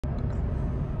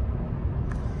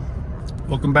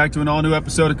Welcome back to an all-new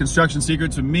episode of Construction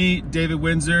Secrets with me, David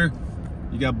Windsor.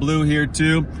 You got Blue here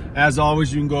too. As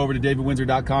always, you can go over to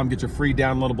davidwindsor.com, get your free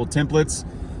downloadable templates.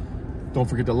 Don't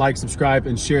forget to like, subscribe,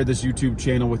 and share this YouTube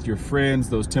channel with your friends.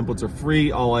 Those templates are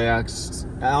free. All I ask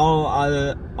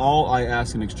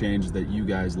in exchange is that you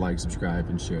guys like, subscribe,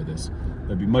 and share this.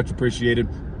 That'd be much appreciated.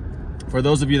 For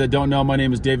those of you that don't know, my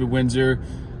name is David Windsor.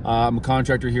 I'm a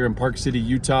contractor here in Park City,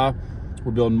 Utah.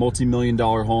 We're building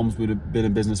multi-million-dollar homes. We've been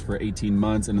in business for 18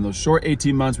 months, and in those short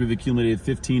 18 months, we've accumulated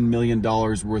 $15 million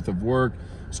worth of work.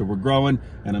 So we're growing,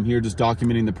 and I'm here just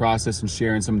documenting the process and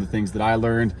sharing some of the things that I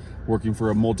learned working for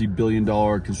a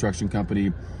multi-billion-dollar construction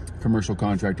company, commercial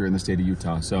contractor in the state of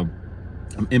Utah. So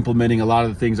I'm implementing a lot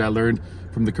of the things I learned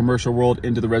from the commercial world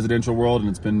into the residential world, and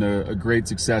it's been a great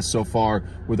success so far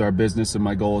with our business. And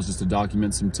my goal is just to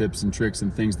document some tips and tricks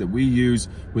and things that we use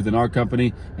within our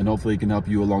company, and hopefully it can help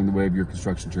you along the way of your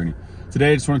construction journey.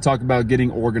 Today, I just want to talk about getting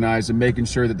organized and making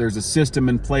sure that there's a system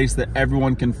in place that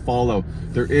everyone can follow.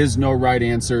 There is no right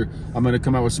answer. I'm going to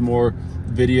come out with some more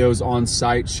videos on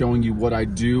site showing you what I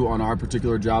do on our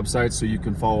particular job site so you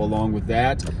can follow along with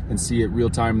that and see it real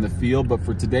time in the field. But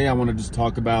for today, I want to just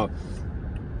talk about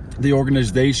the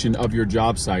organization of your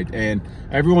job site, and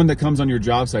everyone that comes on your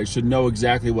job site should know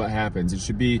exactly what happens. It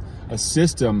should be a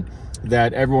system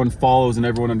that everyone follows and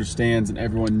everyone understands and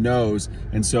everyone knows.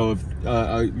 And so if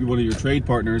one of your trade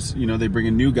partners, they bring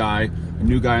a new guy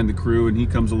in the crew, and he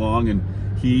comes along and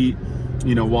he,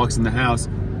 walks in the house,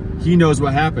 he knows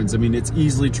what happens. I mean, it's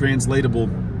easily translatable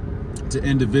to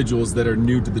individuals that are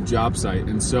new to the job site.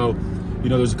 And so,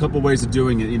 there's a couple ways of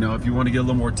doing it. If you want to get a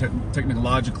little more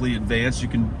technologically advanced, you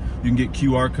can get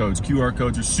QR codes. QR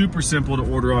codes are super simple to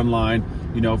order online.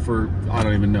 For, I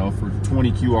don't even know, for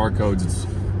 20 QR codes, it's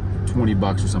 20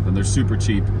 bucks or something. They're super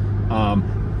cheap.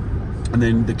 And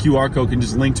then the QR code can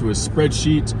just link to a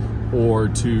spreadsheet or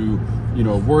to,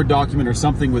 a Word document or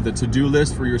something with a to-do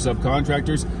list for your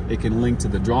subcontractors. It can link to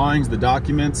the drawings, the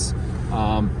documents.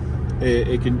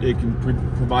 It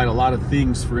can provide a lot of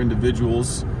things for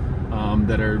individuals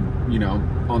that are,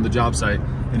 on the job site.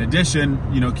 In addition,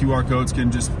 QR codes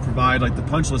can just provide like the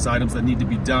punch list items that need to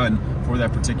be done for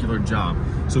that particular job.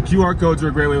 So QR codes are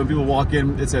a great way. When people walk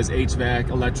in, it says HVAC,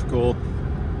 electrical,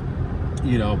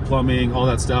 plumbing, all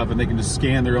that stuff, and they can just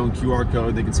scan their own QR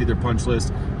code. They can see their punch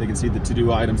list. They can see the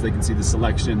to-do items. They can see the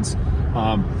selections.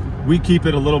 We keep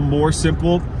it a little more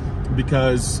simple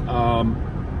because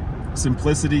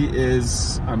simplicity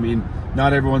is,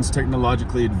 not everyone's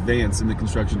technologically advanced in the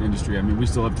construction industry. We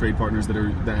still have trade partners that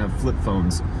have flip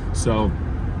phones, so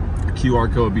a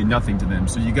QR code would be nothing to them.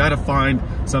 So you got to find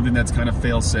something that's kind of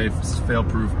fail-safe,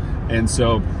 fail-proof. And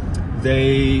so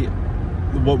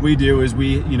what we do is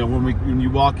when you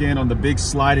walk in, on the big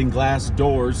sliding glass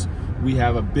doors, we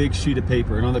have a big sheet of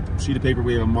paper, and on the sheet of paper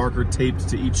we have a marker taped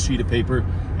to each sheet of paper.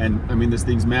 And this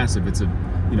thing's massive. It's a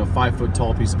 5-foot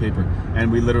tall piece of paper,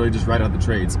 and we literally just write out the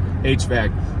trades: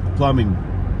 HVAC, plumbing,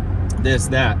 this,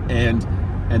 that, and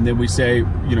then we say,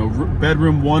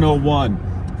 bedroom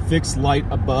 101, fixed light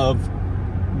above,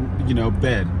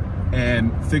 bed,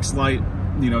 and fixed light,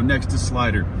 next to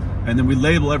slider. And then we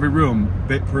label every room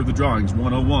per the drawings: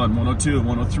 101, 102,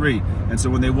 103. And so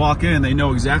when they walk in, they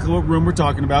know exactly what room we're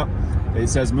talking about. It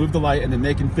says move the light, and then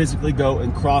they can physically go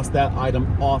and cross that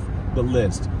item off the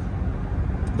list.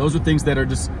 Those are things that are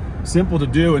just simple to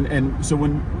do. And so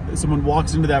when someone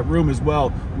walks into that room as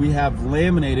well, we have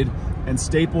laminated and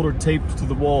stapled or taped to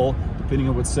the wall, depending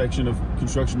on what section of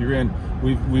construction you're in.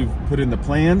 We've put in the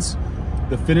plans,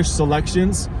 the finished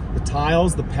selections, the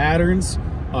tiles, the patterns,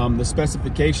 the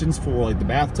specifications for like the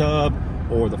bathtub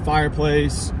or the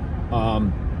fireplace,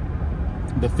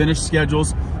 the finished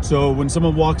schedules. So when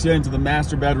someone walks into the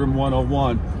master bedroom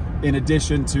 101, in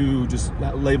addition to just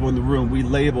labeling the room, we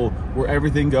label where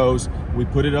everything goes. We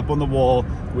put it up on the wall.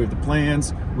 We have the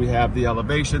plans, we have the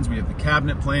elevations, we have the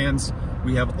cabinet plans.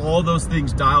 We have all those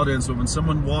things dialed in, so when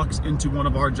someone walks into one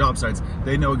of our job sites,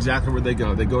 they know exactly where they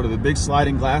go. They go to the big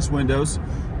sliding glass windows,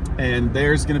 and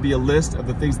there's going to be a list of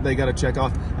the things that they got to check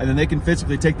off, and then they can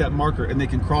physically take that marker and they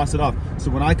can cross it off. So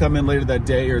when I come in later that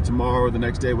day or tomorrow or the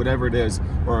next day, whatever it is,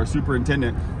 or our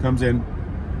superintendent comes in,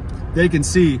 they can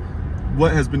see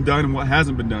what has been done and what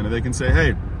hasn't been done. And they can say,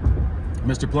 hey,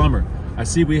 Mr. Plumber, I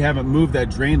see we haven't moved that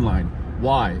drain line.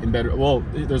 Why? Well,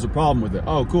 there's a problem with it.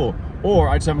 Oh, cool. Or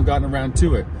I just haven't gotten around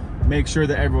to it. Make sure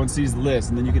that everyone sees the list,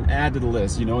 and then you can add to the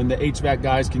list, and the HVAC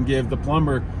guys can give the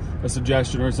plumber a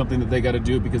suggestion or something that they got to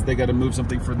do because they got to move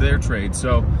something for their trade.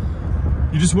 So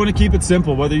you just want to keep it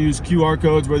simple, whether you use QR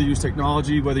codes, whether you use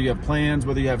technology, whether you have plans,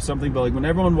 whether you have something, but like when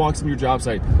everyone walks in your job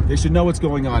site, they should know what's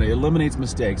going on. It eliminates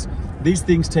mistakes. These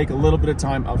things take a little bit of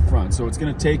time up front. So it's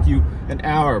going to take you an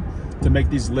hour to make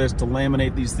these lists, to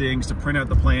laminate these things, to print out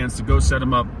the plans, to go set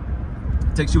them up.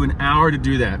 It takes you an hour to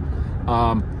do that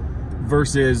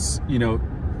versus, you know,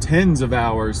 tens of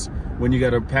hours when you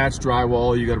got to patch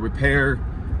drywall, you got to repair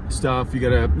stuff, you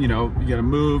gotta, you know, you gotta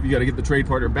move, you gotta get the trade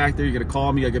partner back there, you gotta call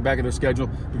them, you gotta get back in their schedule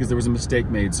because there was a mistake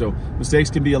made. So mistakes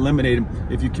can be eliminated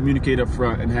if you communicate up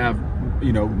front and have,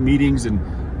 you know, meetings and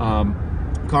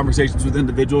conversations with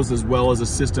individuals, as well as a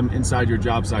system inside your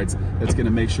job sites that's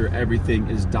gonna make sure everything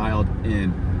is dialed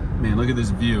in. Man, look at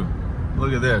this view.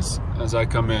 Look at this as I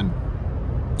come in.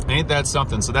 Ain't that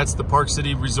something? So that's the Park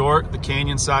City Resort, the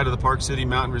canyon side of the Park City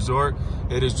Mountain Resort.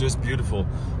 It is just beautiful.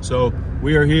 So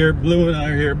we are here, Blue and I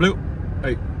are here. Blue,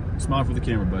 hey, smile for the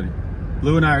camera, buddy.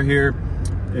 Blue and I are here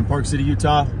in Park City,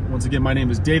 Utah. Once again, my name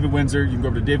is David Windsor. You can go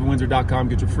over to davidwindsor.com,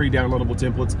 get your free downloadable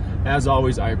templates. As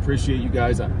always, I appreciate you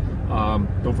guys.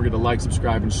 Don't forget to like,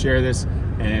 subscribe, and share this.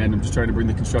 And I'm just trying to bring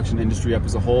the construction industry up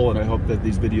as a whole, and I hope that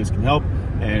these videos can help.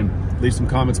 And leave some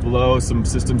comments below, some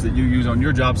systems that you use on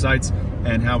your job sites,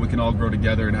 and how we can all grow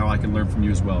together and how I can learn from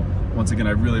you as well. Once again,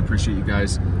 I really appreciate you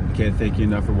guys. I can't thank you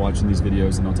enough for watching these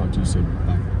videos, and I'll talk to you soon.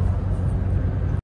 Bye.